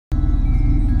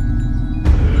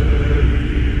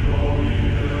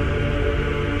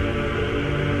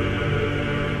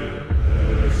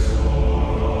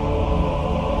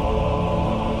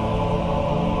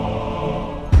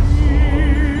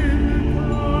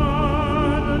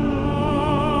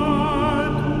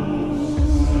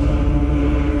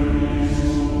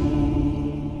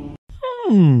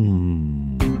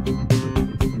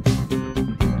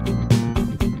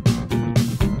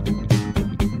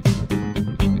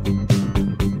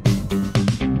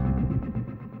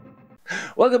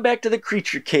Welcome back to the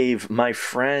Creature Cave, my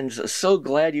friends. So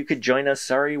glad you could join us.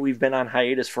 Sorry we've been on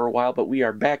hiatus for a while, but we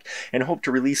are back and hope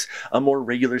to release a more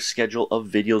regular schedule of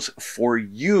videos for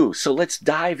you. So let's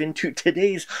dive into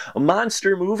today's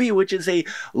monster movie, which is a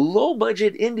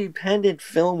low-budget independent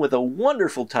film with a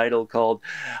wonderful title called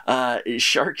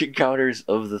Shark Encounters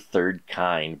of the Third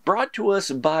Kind. Brought to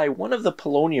us by one of the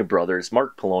Polonia brothers,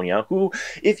 Mark Polonia, who,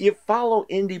 if you follow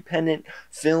independent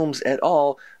films at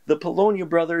all, the Polonia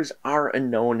brothers are a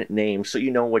known name, so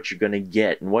you know what you're going to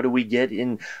get. And what do we get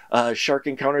in Shark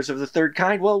Encounters of the Third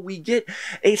Kind? Well, we get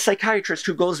a psychiatrist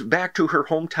who goes back to her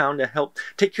hometown to help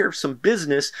take care of some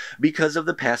business because of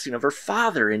the passing of her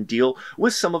father and deal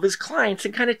with some of his clients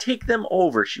and kind of take them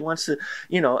over. She wants to,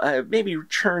 maybe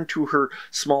return to her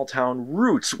small town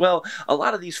roots. Well, a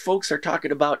lot of these folks are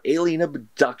talking about alien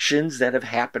abductions that have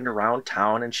happened around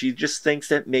town, and she just thinks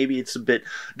that maybe it's a bit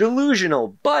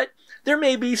delusional. But there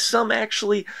may be some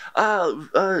actually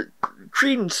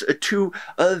credence to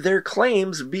their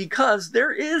claims, because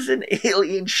there is an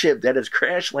alien ship that has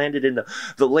crash landed in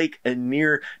the lake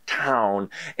near town,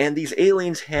 and these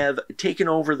aliens have taken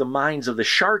over the minds of the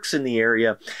sharks in the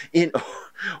area in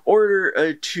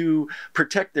order to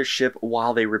protect their ship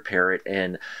while they repair it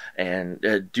and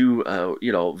do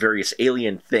various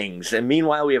alien things. And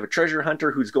meanwhile, we have a treasure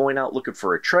hunter who's going out looking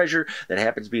for a treasure that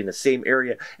happens to be in the same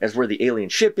area as where the alien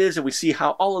ship is, and we see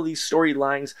how all of these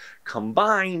storylines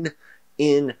combine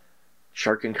in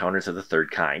Shark Encounters of the Third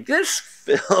Kind. This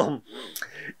film,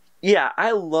 yeah,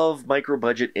 I love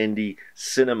micro-budget indie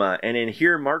cinema, and in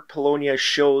here Mark Polonia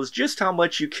shows just how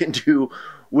much you can do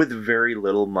with very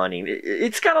little money.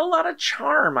 It's got a lot of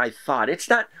charm, I thought. It's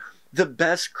not the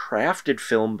best crafted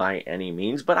film by any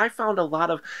means, but I found a lot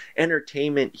of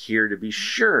entertainment here, to be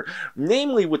sure,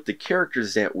 namely with the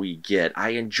characters that we get. I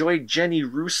enjoyed Jenny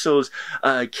Russo's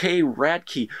Kay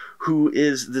Radke, who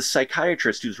is the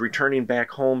psychiatrist who's returning back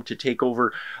home to take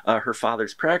over her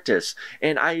father's practice.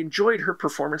 And I enjoyed her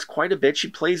performance quite a bit. She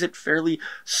plays it fairly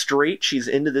straight. She's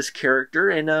into this character.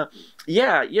 And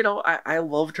yeah, I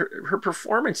loved her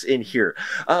performance in here.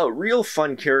 Real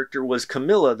fun character was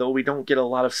Camilla, though we don't get a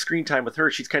lot of screen time with her.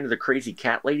 She's kind of the crazy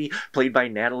cat lady, played by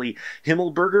Natalie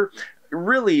Himmelberger.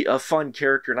 Really a fun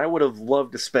character, and I would have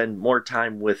loved to spend more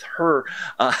time with her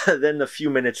than the few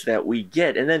minutes that we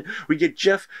get. And then we get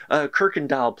Jeff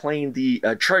Kirkendall playing the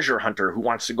treasure hunter who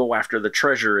wants to go after the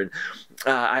treasure, and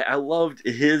I loved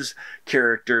his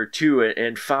character too,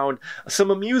 and found some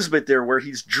amusement there where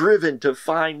he's driven to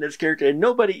find this character, and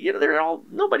nobody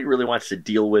really wants to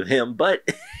deal with him, but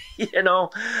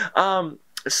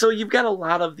so you've got a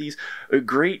lot of these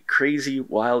great, crazy,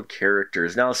 wild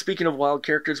characters. Now, speaking of wild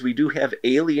characters, we do have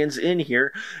aliens in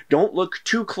here. Don't look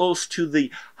too close to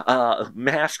the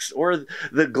masks or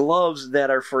the gloves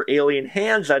that are for alien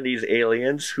hands on these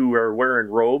aliens who are wearing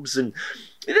robes, and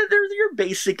they're your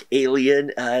basic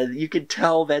alien. You can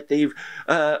tell that they've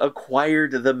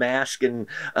acquired the mask and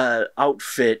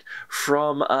outfit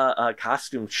from a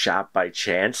costume shop by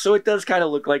chance. So it does kind of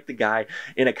look like the guy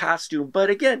in a costume. But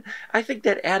again, I think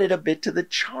that added a bit to the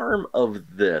charm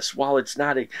of this. While it's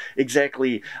not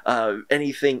exactly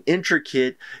anything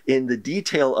intricate in the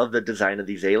detail of the design of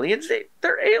these aliens,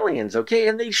 they're aliens, okay?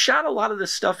 And they shot a lot of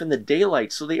this stuff in the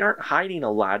daylight, so they aren't hiding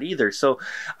a lot either. So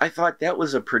I thought that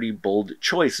was a pretty bold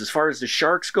choice. As far as the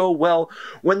sharks go, well,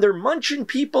 when they're munching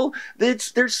people,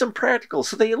 there's some practical.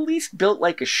 So they at least built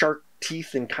like a shark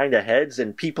teeth and kind of heads,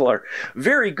 and people are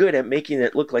very good at making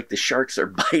it look like the sharks are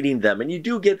biting them, and you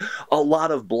do get a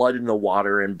lot of blood in the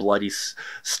water and bloody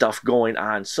stuff going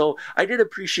on. So I did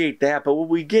appreciate that. But when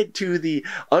we get to the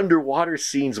underwater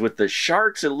scenes with the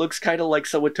sharks, it looks kind of like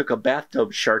someone took a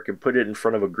bathtub shark and put it in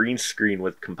front of a green screen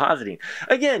with compositing.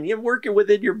 Again, you're working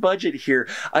within your budget here.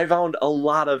 I found a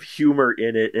lot of humor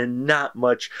in it and not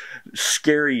much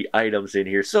scary items in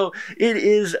here, so it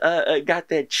is got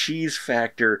that cheese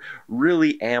factor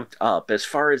really amped up. As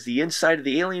far as the inside of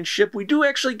the alien ship, we do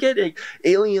actually get an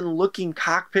alien-looking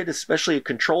cockpit, especially a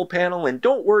control panel, and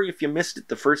don't worry if you missed it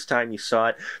the first time you saw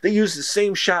it. They use the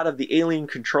same shot of the alien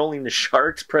controlling the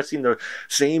sharks, pressing the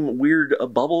same weird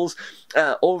bubbles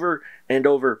over and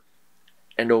over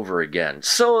and over again.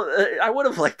 So I would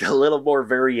have liked a little more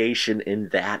variation in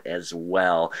that as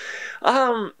well.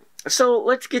 So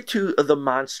let's get to the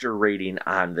monster rating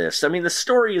on this. I mean, the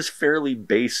story is fairly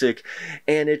basic,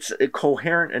 and it's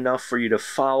coherent enough for you to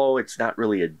follow. It's not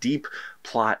really a deep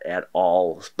plot at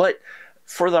all. But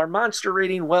For our monster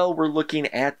rating, well, we're looking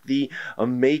at the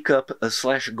makeup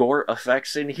slash gore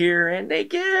effects in here, and they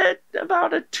get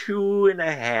about a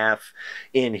 2.5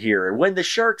 in here. When the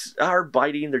sharks are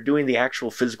biting, they're doing the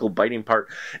actual physical biting part,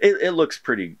 it looks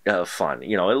pretty fun.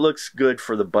 You know, it looks good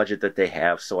for the budget that they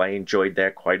have, so I enjoyed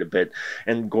that quite a bit,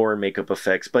 and gore and makeup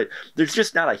effects, but there's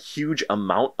just not a huge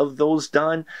amount of those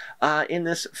done in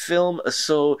this film,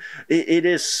 so it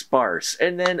is sparse.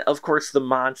 And then, of course, the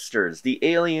monsters, the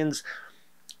aliens,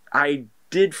 I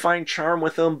did find charm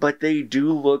with them, but they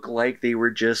do look like they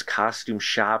were just costume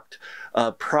shopped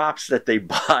props that they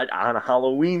bought on a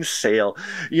Halloween sale.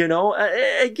 You know,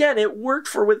 again, it worked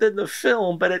for within the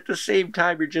film, but at the same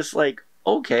time, you're just like,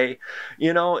 okay,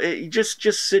 you know, just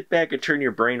sit back and turn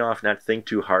your brain off, not think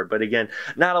too hard. But again,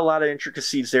 not a lot of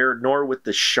intricacies there, nor with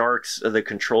the sharks, the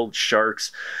controlled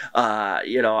sharks.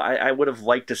 You know, I would have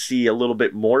liked to see a little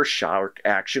bit more shark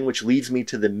action, which leads me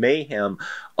to the mayhem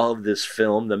of this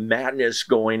film, the madness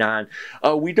going on.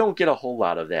 We don't get a whole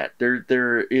lot of that.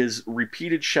 There is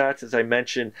repeated shots, as I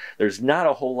mentioned. There's not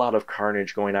a whole lot of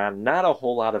carnage going on, not a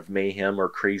whole lot of mayhem or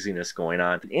craziness going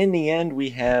on. In the end, we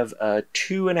have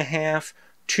 2.5,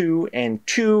 2, and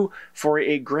 2 for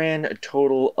a grand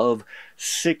total of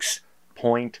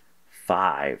 6.5.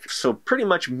 So pretty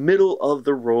much middle of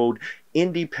the road,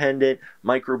 independent,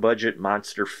 micro-budget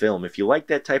monster film. If you like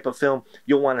that type of film,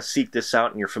 you'll want to seek this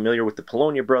out, and you're familiar with the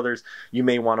Polonia brothers, you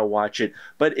may want to watch it.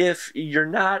 But if you're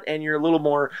not, and you're a little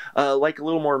more, like a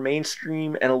little more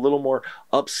mainstream and a little more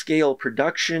upscale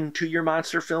production to your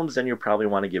monster films, then you'll probably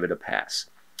want to give it a pass.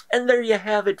 And there you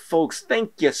have it, folks.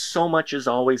 Thank you so much, as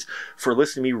always, for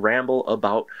listening to me ramble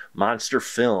about monster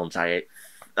films. I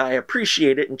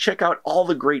appreciate it, and check out all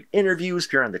the great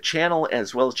interviews here on the channel,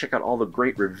 as well as check out all the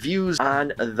great reviews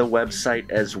on the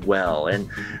website as well. And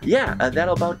yeah,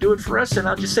 that'll about do it for us, and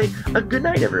I'll just say a good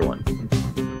night, everyone.